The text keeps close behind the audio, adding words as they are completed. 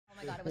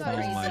my god, it was Oh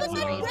crazy. my It was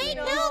God. crazy.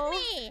 Help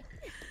me!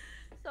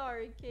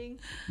 Sorry, King.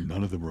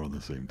 None of them were on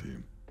the same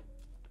team.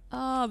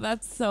 Oh,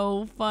 that's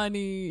so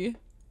funny.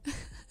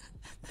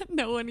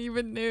 No one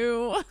even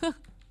knew.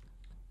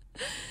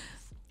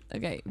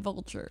 Okay,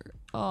 Vulture.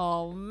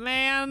 Oh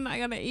man, I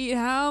gotta eat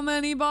how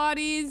many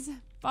bodies?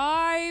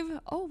 5?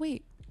 Oh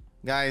wait.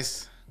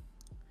 Guys,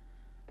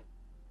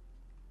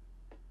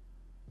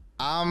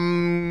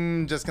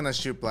 I'm just gonna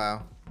shoot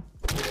Blau.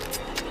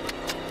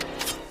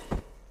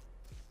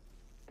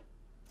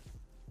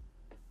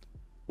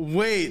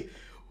 Wait,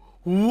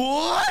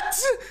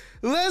 what?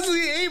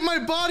 Leslie ate my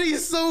body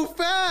so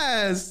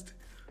fast.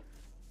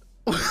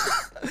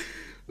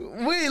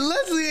 Wait,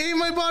 Leslie ate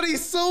my body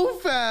so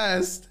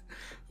fast.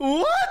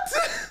 What?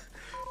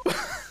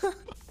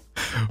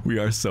 We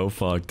are so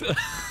fucked.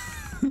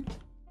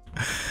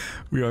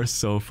 We are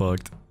so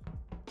fucked.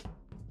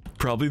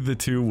 Probably the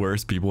 2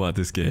 worst people at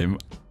this game.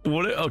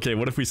 Okay,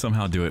 what if we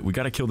somehow do it? We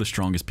gotta kill the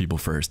strongest people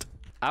first.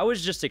 I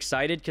was just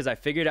excited because I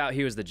figured out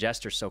he was the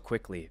jester so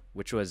quickly,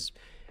 which was,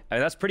 I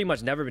mean, that's pretty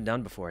much never been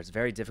done before. It's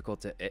very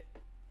difficult to.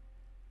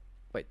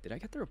 Wait, did I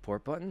get the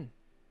report button?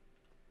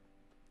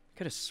 I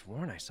could have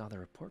sworn I saw the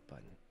report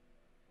button.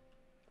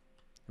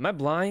 Am I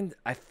blind?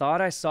 I thought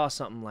I saw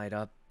something light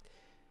up.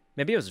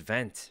 Maybe it was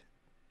vent.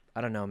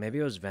 I don't know. Maybe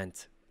it was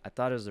vent. I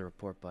thought it was the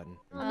report button.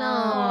 Oh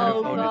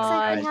no. Could've Looks voted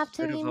like we him. have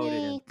to Could've voted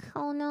him. remake.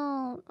 Oh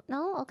no.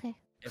 No? Okay.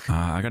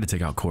 I gotta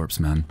take out Corpse,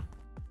 man.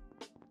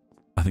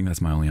 I think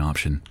that's my only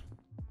option.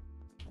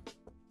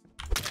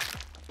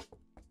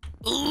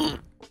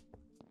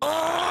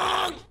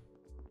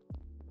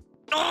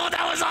 Oh,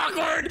 that was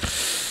awkward!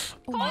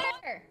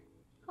 Connor!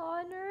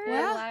 Connor!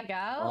 Well, Lag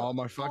out. Oh,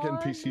 my fucking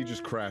PC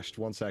just crashed.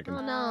 1 second.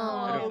 Oh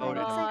no. Could've voted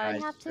Looks him, like we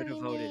guys. have to Could've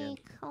voted him.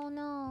 remake. Oh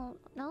no.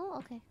 No?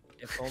 Okay.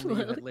 If only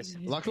you had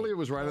listened. Luckily, it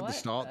was right at the What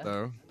start, the-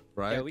 though.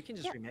 Right? Yeah, we can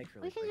just Yeah, remake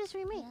really We can quick. just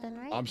remake then,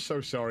 right? I'm so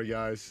sorry,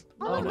 guys.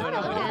 Oh, no, no, no, no,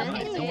 no, no, no, no, no, no, no,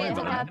 no, no, no, I'm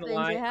no, not happens, gonna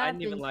lie, it I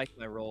didn't even happens. like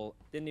my role.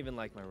 Didn't even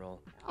like my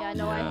role. Yeah,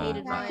 no, I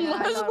hated mine. Yeah.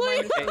 I thought mine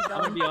was Hey, so I'm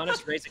gonna dumb. be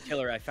honest, Ray's a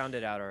killer. I found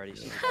it out already.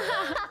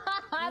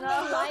 I'm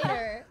a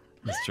lighter.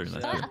 That's true,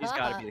 that's true. He's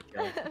gotta be the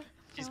killer.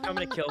 She's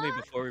coming to kill me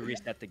before we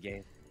reset the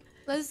game.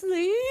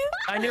 Leslie?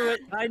 I knew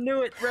it. I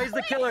knew it. Ray's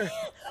the killer.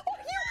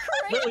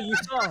 Lily, you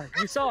saw.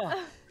 You saw.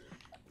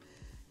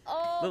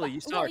 Oh, Lily,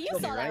 you saw her you kill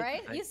me, saw that,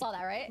 right? right? You saw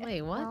that, right?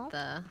 Wait, what No.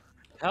 the?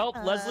 Help!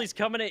 Leslie's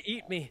coming to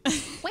eat me.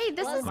 Wait,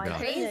 this Oh is my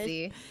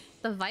crazy.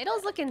 The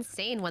vitals look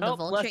insane when Help,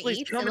 the vulture Leslie's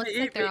eats. It coming looks to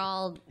like eat they're me.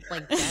 all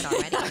like dead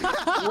already.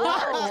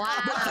 Whoa,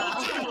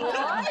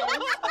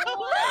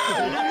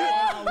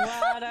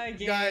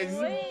 Guys,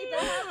 Wait,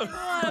 that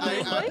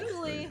happened so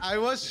quickly. I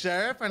was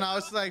sheriff and I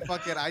was like,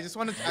 fuck it. I just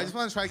want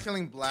to try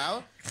killing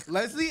Blau.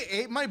 Leslie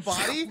ate my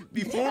body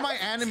before my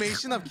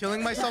animation of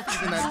killing myself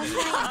even ended.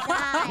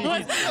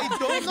 I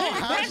don't know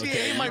how she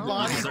ate my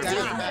body that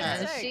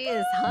fast. She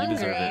is You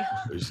deserve hungry. it.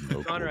 There's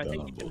no Connor, I think cooldown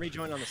you on can both.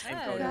 rejoin on the same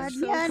Yeah, code. that's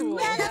God, yeah, so cool.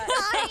 yeah,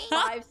 That-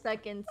 5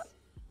 seconds.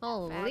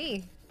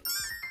 Holy.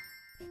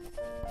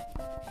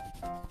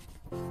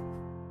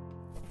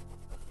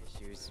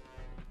 Issues.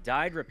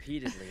 Died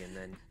repeatedly and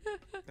then.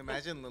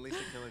 Imagine Lily's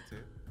the killer too.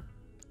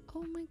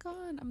 Oh my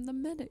god, I'm the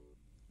medic.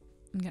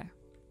 Okay.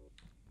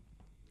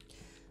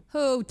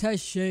 Who to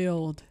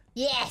shield?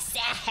 Yes.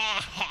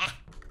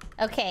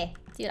 Okay,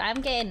 dude,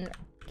 I'm getting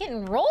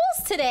rolls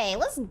today.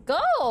 Let's go.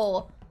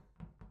 All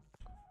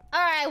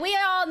right, we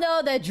all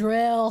know the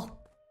drill.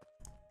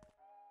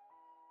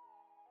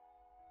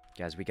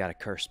 Guys, we gotta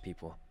curse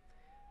people.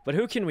 But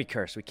who can we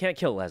curse? We can't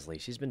kill Leslie.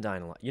 She's been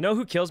dying a lot. You know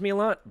who kills me a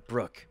lot?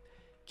 Brooke.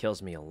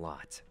 Kills me a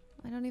lot.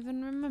 I don't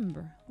even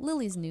remember.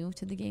 Lily's new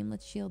to the game.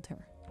 Let's shield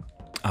her.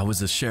 I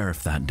was a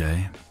sheriff that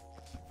day.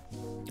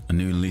 A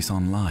new lease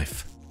on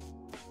life.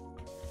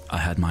 I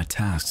had my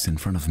tasks in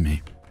front of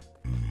me.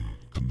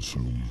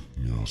 Consume,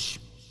 yes.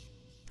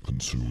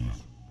 Consume.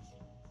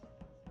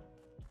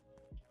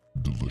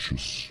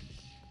 Delicious.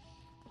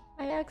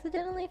 I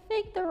accidentally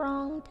faked the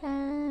wrong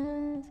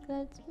task.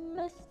 That's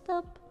messed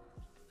up.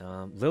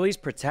 Lily's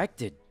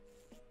protected.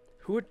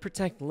 Who would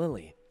protect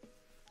Lily?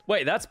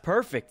 Wait, that's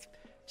perfect.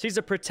 She's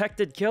a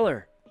protected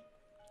killer.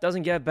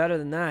 Doesn't get better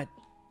than that.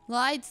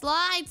 Lights,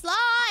 lights,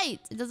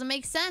 lights! It doesn't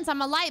make sense.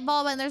 I'm a light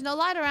bulb and there's no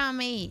light around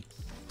me.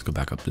 Let's go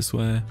back up this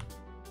way.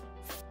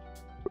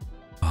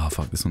 Oh,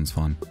 fuck, this one's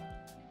fun.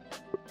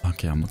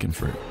 Okay, I'm looking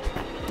for it.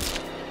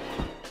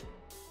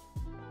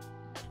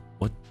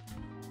 What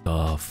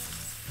the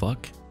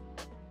fuck?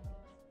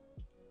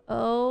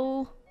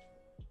 Oh.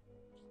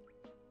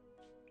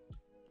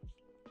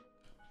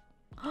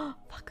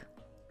 Fuck.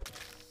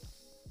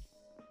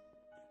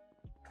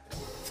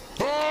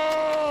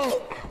 Ah!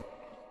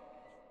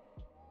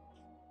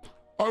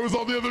 I was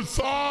on the other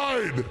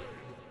side!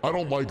 I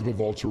don't like the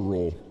vulture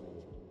roll.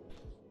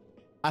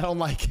 I don't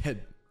like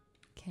it.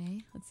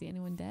 Okay, let's see.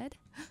 Anyone dead?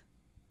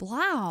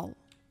 Blow.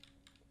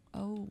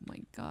 Oh my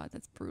god,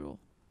 that's brutal.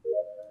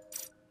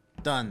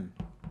 Done.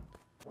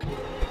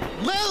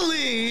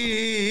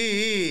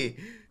 Lily!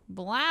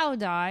 Blow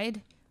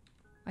died.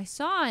 I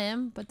saw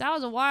him, but that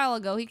was a while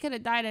ago. He could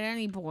have died at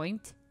any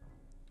point.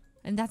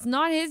 And that's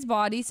not his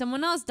body.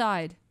 Someone else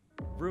died.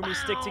 Roomies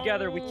stick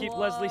together. We keep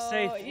Leslie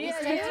safe. Wait,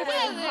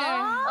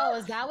 huh? Oh,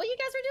 is that what you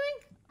guys were doing?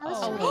 I was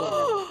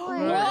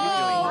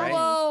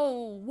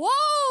Whoa!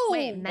 Whoa!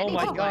 Wait, many Oh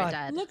my people are God.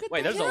 dead. Look at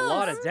Wait, the there's a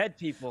lot kills. of dead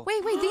people.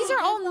 Wait, these are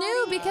all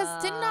new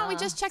because didn't we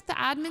just check the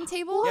admin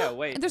table? Yeah,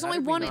 wait, And there's how only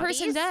did we one not-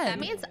 person dead. That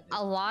means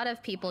a lot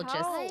of people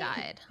just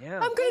died. Yeah.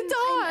 I'm gonna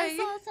I die.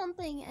 saw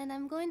something, and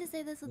I'm going to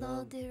say this with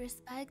all due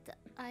respect.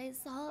 I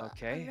saw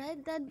Okay. a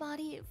red dead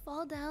body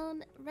fall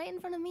down right in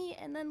front of me,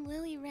 and then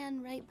Lily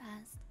ran right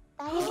past.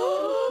 That is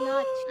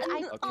not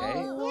Okay.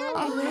 I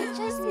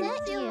just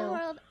met you.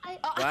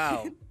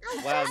 Wow.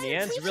 Wow,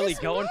 Nian's really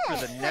going for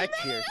the neck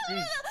here.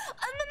 Jeez.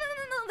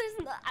 No, there's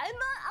not. I'm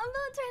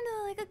not trying to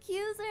like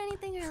accuse or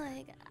anything or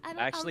like. I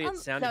don't. Actually, it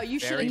sounded No, you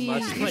very shouldn't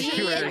much accuse. like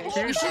you were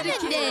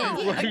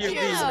accusing. Were you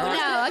being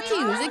not-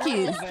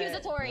 accuse.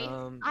 Accusatory.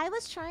 I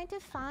was trying to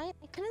find.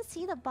 I couldn't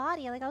see the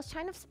body. Like I was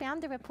trying to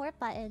spam the report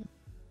button.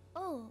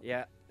 Oh.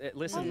 Yeah,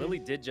 listen, Lily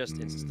did just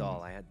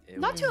install.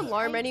 Not to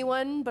alarm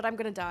anyone, but I'm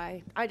gonna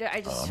die. I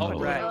just. Oh,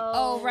 right.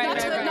 Oh, right,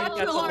 Not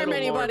to alarm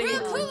anybody.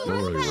 Don't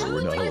worry,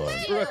 we're not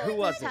allowed. Brooke, who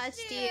was it?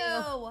 Touched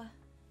you.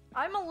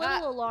 I'm a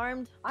little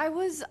alarmed. I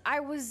was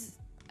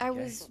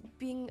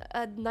being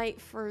a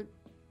knight for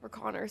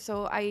Connor,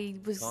 so I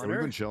was. We've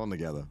Connor? been chilling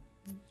together.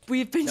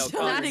 We've been No,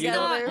 chilling Connor,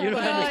 together. you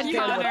don't understand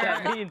what Connor.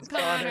 that means,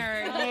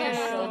 Connor.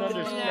 You don't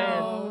understand.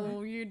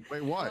 No, you.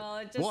 Wait, what?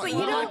 Well, just What? like-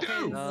 What did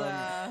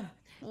I do?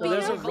 So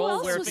there's a who role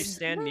else where if was- you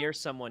stand near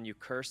someone, you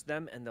curse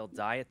them and they'll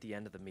die at the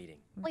end of the meeting.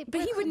 Wait,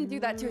 But he wouldn't do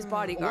that to his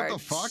bodyguard. What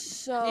the fuck?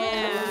 So.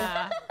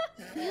 Yeah.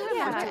 you Yeah.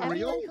 remember For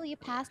real? everyone who you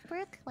passed,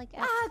 Brooke? Like.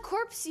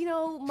 Corpse, you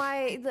know,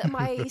 my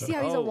see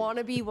how he's a Oh.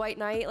 wannabe white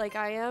knight like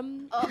I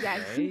am? Yeah,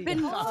 Okay. he's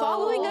been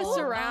following us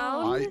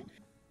around.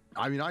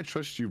 I mean, I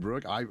trust you,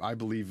 Brooke. I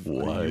believe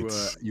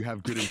What? you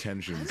have good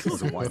intentions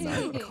as a white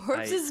knight.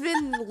 Corpse has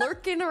been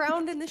lurking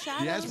around in the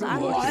shadows. He has been I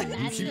don't lurking. know.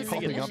 He keeps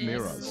popping up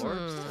near us.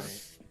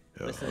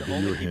 Listen, I'll the give you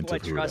only a hint people I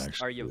of who it trust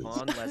actually are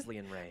Yvonne, is. Leslie,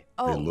 and Ray.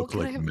 Oh, They what look can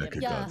I like have?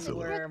 Mecha Yeah.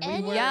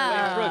 Godzilla.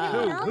 Yeah. Wait,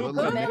 Brooke, who? Look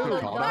like Mecha Connor.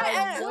 We're What?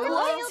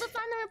 not able to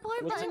find the report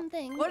What's button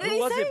thing. What did Who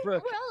he was say? it,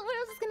 Brooke? Where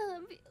else is gonna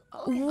be?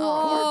 Oh my Oh.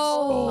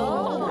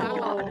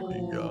 god.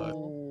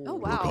 Oh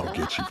Brooke, I'll wow.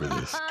 get you for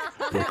this.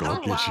 Brooke,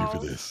 I'll get you for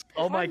this.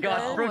 Oh my God,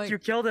 Oh Brooke, my- you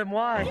killed him.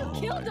 Why? Oh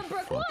killed my him,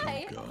 Brooke, fucking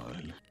why?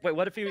 god. Wait,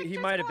 what if he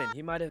might have been?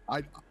 He might have.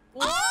 I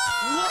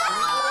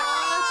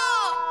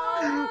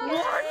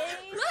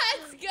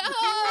Let's go.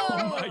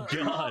 Oh my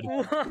god.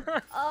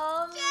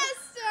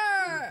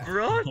 Jester.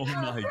 Brooke? Oh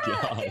my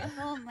god.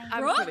 Oh my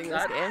I'm Brooke? quitting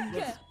this game.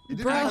 he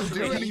didn't actually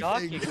do That's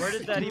shocking. anything. Where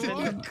did that He even?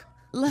 didn't-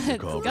 Let's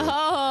Brooke, go.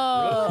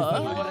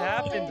 What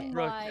happened,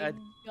 Brooke? God.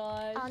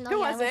 Oh, no, Who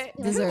yeah, was it?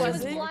 Who Deserved.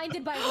 was it?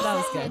 Blinded by That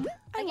was good.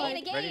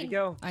 Again. Ready to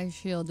go? I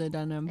shielded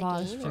an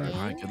imposter. All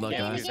right, good luck, Yeah,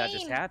 guys. dude, that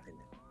just happened.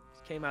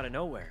 Just came out of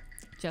nowhere.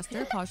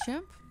 Jester, pause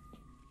champ.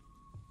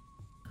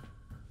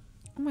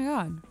 Oh my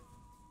god.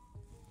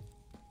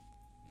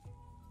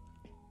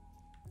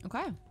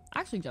 Okay.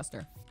 Actually,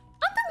 Jester.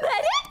 I'm the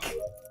medic?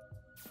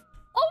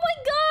 Oh my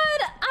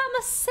god, I'm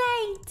a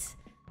saint.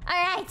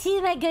 Alright,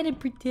 team, I gotta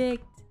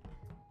protect.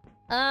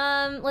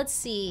 Let's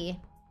see.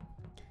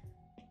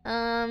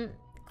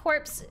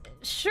 Corpse,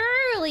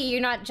 surely you're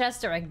not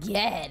Jester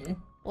again.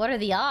 What are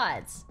the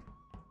odds?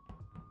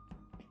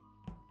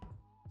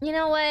 You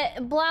know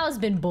what? Blau's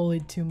been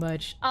bullied too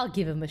much. I'll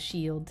give him a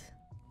shield.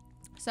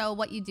 So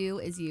what you do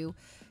is you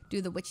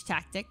do the witch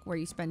tactic where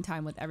you spend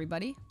time with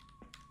everybody.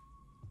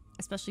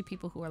 Especially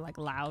people who are like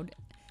loud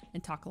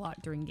and talk a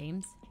lot during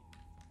games.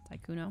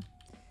 Like Kuno.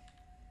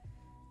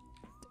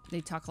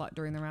 They talk a lot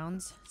during the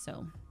rounds,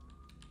 so.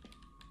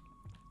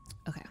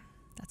 Okay,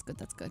 that's good,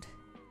 that's good.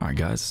 All right,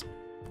 guys,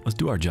 let's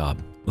do our job.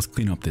 Let's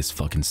clean up this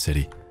fucking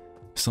city.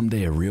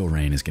 Someday a real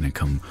rain is gonna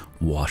come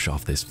wash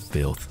off this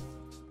filth.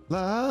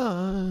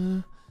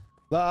 All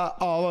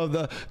of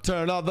the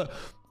turn off the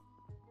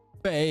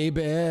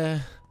baby.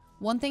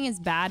 One thing is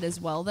bad as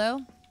well, though,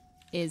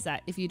 is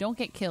that if you don't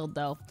get killed,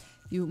 though,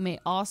 you may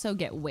also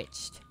get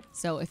witched.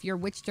 So if you're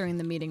witched during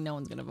the meeting, no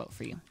one's gonna vote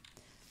for you.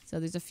 So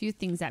there's a few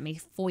things that may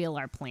foil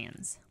our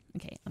plans.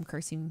 Okay, I'm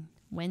cursing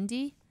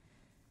Wendy.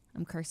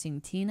 I'm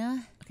cursing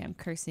Tina. Okay, I'm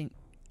cursing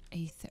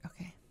Aether.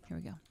 Okay, here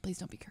we go. Please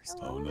don't be cursed.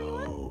 Oh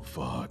no,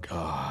 fuck.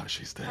 Ah,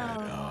 she's dead.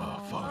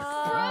 Oh, fuck.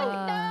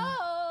 No.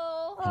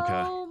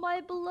 Okay. Oh,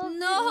 my beloved.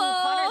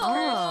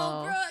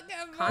 No!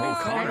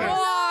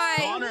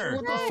 Connor,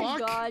 what the Oh fuck?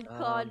 God, Connor.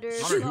 Connor,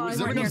 who is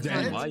Connor. everyone's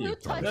dead? Why you?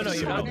 No,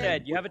 you're not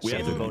dead. You have a We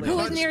have chance to vote Who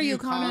now. was near you,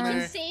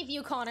 Connor? Save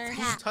you, Connor.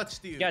 Who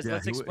touched you? Guys, Yeah,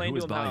 let's who- explain who to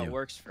was him by how you? it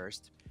works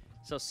first.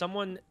 So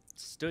someone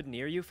stood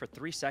near you for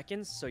 3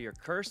 seconds, so you're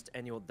cursed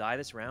and you'll die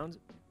this round.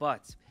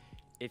 But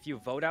if you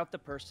vote out the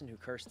person who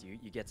cursed you,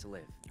 you get to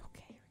live.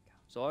 Okay, here we go.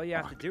 So all you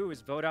have to do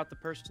is vote out the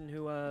person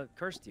who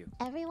cursed you.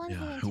 Everyone Yeah,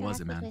 who who was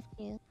it, interacted man? with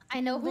you. I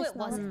know who List it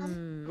all of was.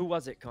 them. Who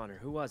was it, Connor?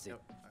 Who was it?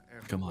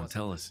 Come on,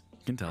 tell us.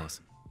 You can tell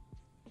us.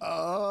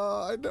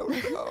 I don't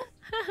know.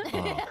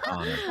 Oh,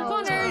 Connor.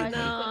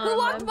 Connor, who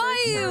walked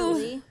by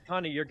you?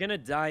 Connor, you're gonna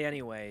die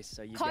anyway,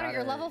 so you Connor, gotta...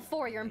 you're level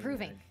 4. You're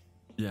improving.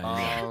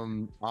 Yeah.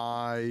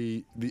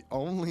 The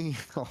only.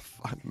 Oh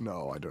fuck,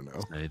 no, I don't know.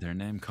 Say their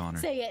name, Connor.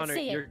 Say it. Connor,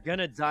 Say you're it.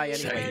 gonna die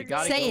anyway. You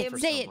gotta Say go it, for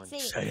say it, someone.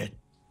 say it.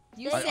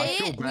 You I say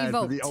feel it, we bad,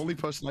 but vote. the only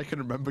person I can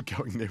remember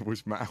going there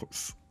was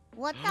Mouse.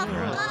 What the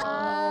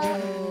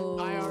fuck?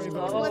 It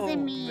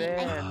wasn't me. I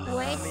man.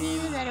 swear to you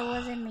that it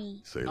wasn't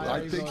me. So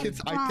I think it's.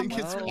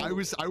 I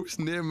was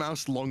near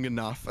Mouse long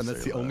enough, and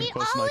that's the only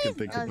person I can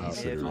think about.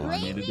 Blame all I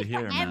needed me to hear,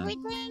 for man.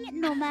 everything,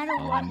 no matter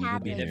All I what needed to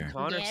happens. hear.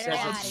 Connor Get says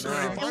out it's of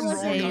not. here. If I'm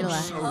wrong,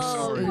 I'm so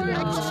sorry.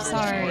 I'm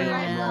sorry,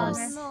 Mouse.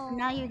 Mouse.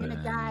 Now you're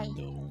gonna die.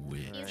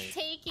 He's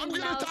taking I'm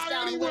gonna Mouse die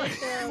down anyway.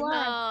 with him. What?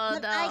 No,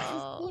 But I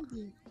no. can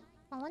see.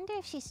 I wonder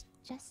if she's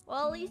just.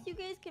 Well, at least you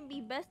guys can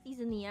be besties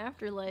in the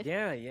afterlife.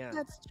 Yeah, yeah.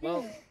 That's true.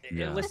 Well,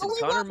 Yeah. listen, But we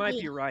Connor won't might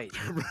be. be right.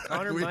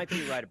 Connor might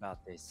be right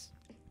about this.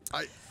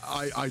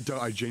 I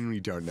don't. I genuinely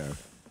don't know.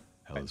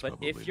 But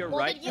if you're Well,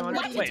 right, then you Connor.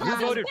 might Wait, who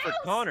die. voted for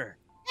Connor?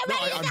 No,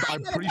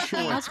 I'm pretty sure.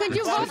 How could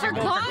you vote for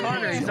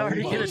Connor? He's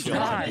already gonna I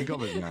die. think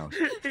of it now.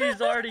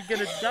 He's already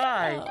gonna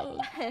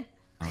die.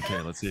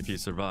 Okay, let's see if he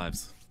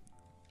survives.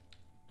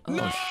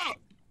 No!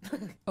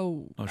 Oh.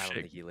 Oh I don't shit,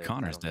 think he lived.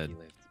 Connor's I don't think dead. he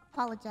lived.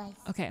 Apologize.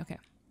 Okay, okay.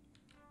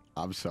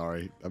 I'm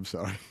sorry. I'm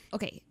sorry.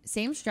 Okay,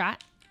 same strat.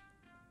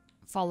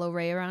 Follow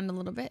Ray around a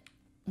little bit.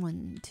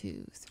 1,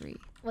 2, 3.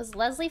 Was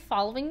Leslie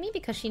following me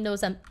because she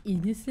knows I'm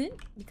innocent?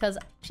 Because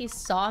she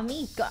saw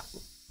me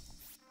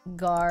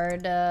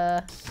guard,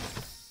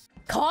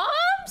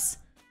 comms?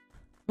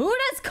 Who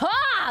does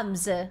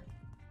comms?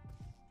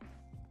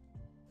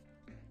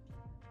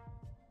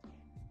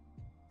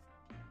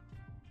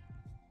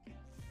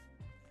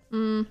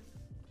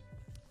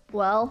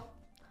 Well,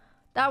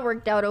 that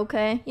worked out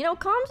okay. You know,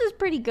 comms is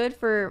pretty good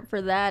for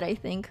that, I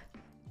think.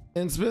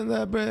 And spin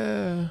that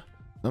bread.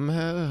 I'm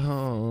headed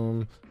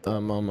home.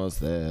 I'm almost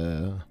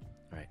there. All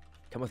right,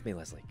 come with me,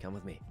 Leslie. Come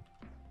with me.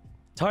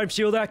 Time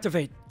shield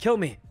activate. Kill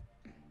me.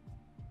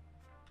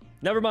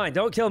 Never mind.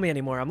 Don't kill me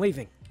anymore. I'm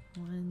leaving.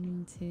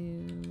 1, 2,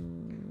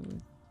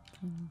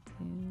 1,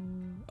 2.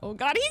 Oh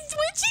god, he's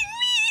switching me!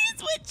 He's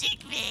switching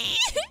me!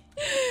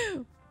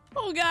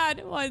 Oh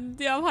god, 1,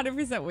 2. I'm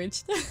 100%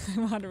 witched.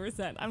 I'm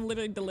 100%. I'm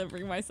literally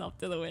delivering myself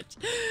to the witch.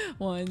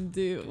 1,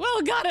 2.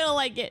 Oh god, I don't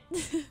like it.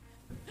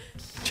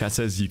 Chat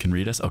says you can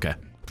read us. Okay.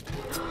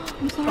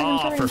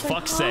 Oh, for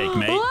fuck's sake,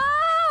 mate.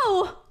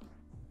 Whoa!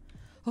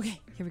 Okay,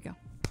 here we go.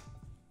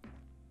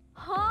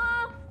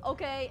 Huh?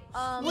 Okay,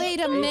 Wait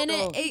a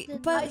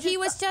minute. But he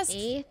was just...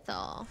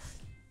 Aethel.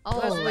 Oh,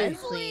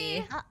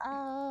 Leslie.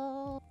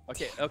 Uh-oh.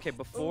 Okay, okay.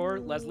 Before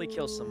Leslie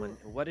kills someone,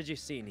 what did you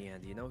see, Nian?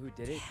 Do you know who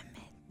did it?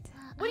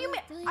 What do you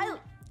mean?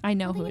 I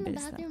know Something who it in the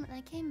is, though. bathroom, and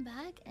I came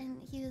back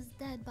and he was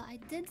dead, but I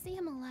did see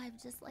him alive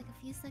just like a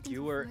few seconds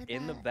You were before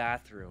in the that.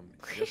 bathroom,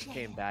 just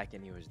came back,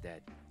 and he was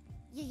dead.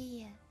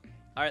 Yeah.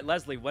 All right,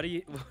 Leslie, what do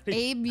you?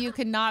 Abe, you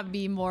could not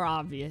be more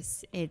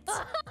obvious. It's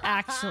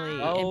actually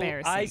Oh,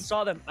 embarrassing. I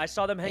saw them. I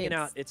saw them hanging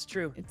It's- out. It's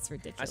true. It's I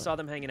ridiculous. saw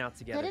them hanging out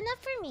together. Good enough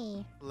for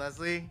me.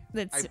 Leslie,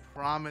 That's I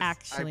promise.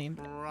 actually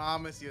I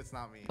promise you it's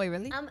not me. Wait,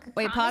 really?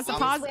 Wait, pause, promising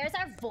pause. swears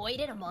are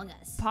voided among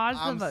us. Pause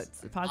I'm the s-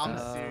 votes. Pause I'm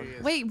the votes.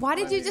 serious. Wait, why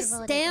did you Why just did you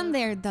vote stand it?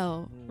 there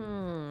though?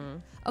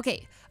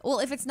 Okay, well,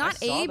 if it's not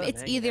saw Abe, them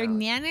it's hanging either out.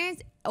 Nana's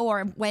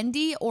or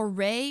Wendy or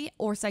Ray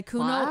or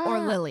Saikuno or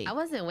What? Lily. I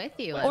wasn't with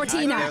you. Or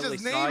Leslie. Tina. I You barely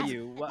just saw named-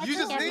 you. What? You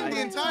just named the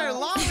I entire know.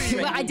 lobby.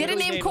 But I didn't literally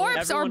name named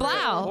Corpse or everyone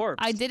but Blau.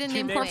 Corpse. I didn't You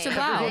name named Corpse or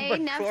everyone Blau. I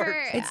but never,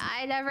 Corpse.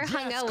 I never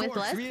hung out with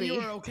Leslie.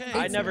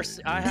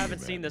 I haven't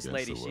seen this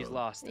lady. She's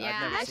lost. I've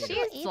Yeah, never seen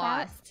her. she's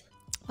lost.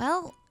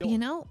 Well, you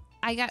know,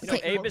 I got. You know,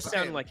 Okay, Abe is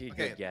sounding like a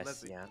Okay, good guess.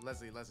 Leslie, Yeah.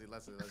 Leslie.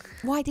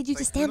 why did you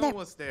just stand there?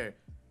 was there.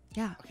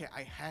 Yeah. Okay,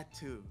 I had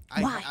to.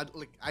 Why?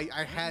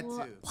 I had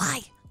to.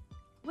 Why?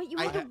 Wait, you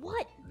I had to ha-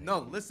 what? No,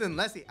 listen,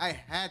 Leslie. I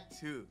had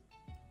to.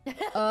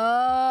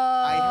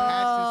 Oh.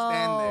 had to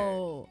stand there.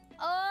 Oh.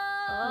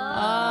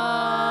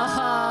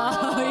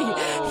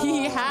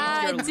 He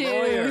had He's to. your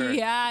lawyer. He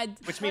had.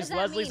 Which does means that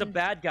Leslie's a mean?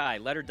 bad guy.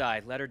 Let her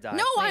die. Let her die.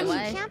 No, I'm.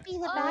 what? She can't be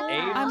the bad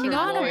Abe, guy. I'm your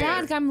not a lawyer.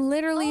 bad guy. I'm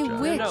literally a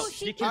No, witch. no,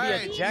 she can All be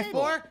right, a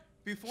jackal.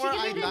 before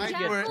I can be die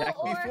a for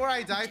jackal or before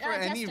I die for a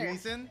any jester.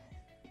 reason,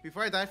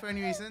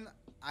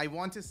 I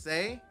want to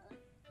say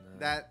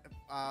that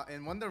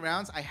in one of the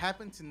rounds I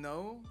happen to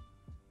know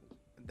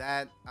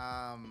that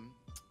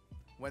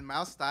when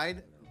Mouse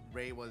died,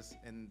 Ray was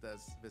in the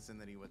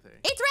vicinity with her.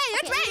 It's Ray.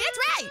 It's Ray. It's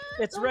Ray.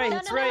 It's Ray. No,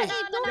 It's no, Ray. no,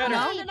 Get no,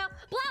 her. no.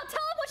 Blau, tell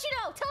him what you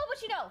know. Tell him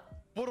what you know.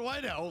 What do I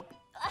know?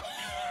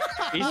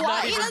 He's What?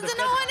 not He even doesn't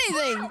know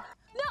anything. No,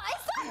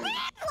 it's not me.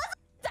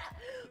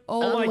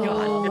 Oh my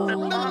god. It's a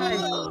lie.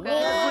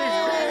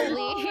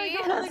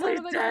 Leslie's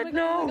dead.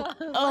 No.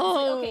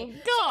 Oh Okay.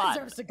 God.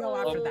 Deserves to go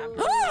after that.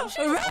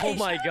 Oh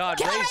my god.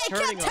 Ray's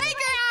turning on her. Take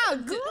her out.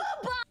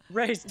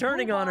 Ray's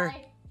turning on her.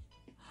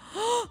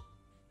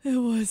 It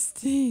was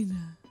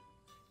Tina.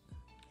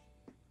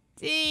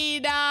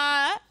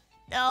 Tina.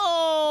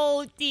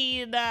 No,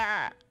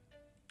 Tina.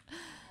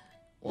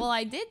 Well,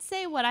 I did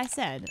say what I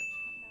said,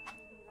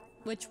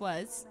 which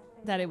was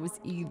that it was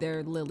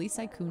either Lily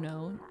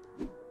Saikuno,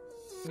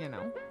 you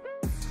know,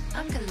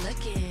 I'm good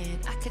looking.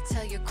 I could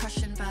tell you're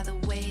crushing by the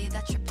way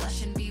that you're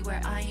blushing.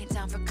 Beware, I ain't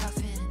down for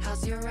cuffing.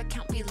 How's your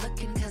account be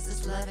looking? Cause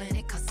it's loving,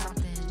 it costs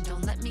something.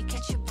 Don't let me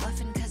catch you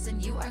bluffing, cause then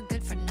you are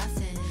good for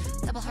nothing.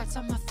 Double hearts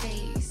on my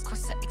face,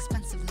 corset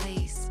expensive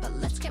lace. But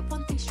let's get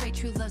one thing straight,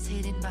 true love's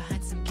hidden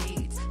behind some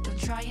gates. Don't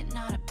try it,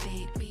 not a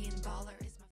bait. Being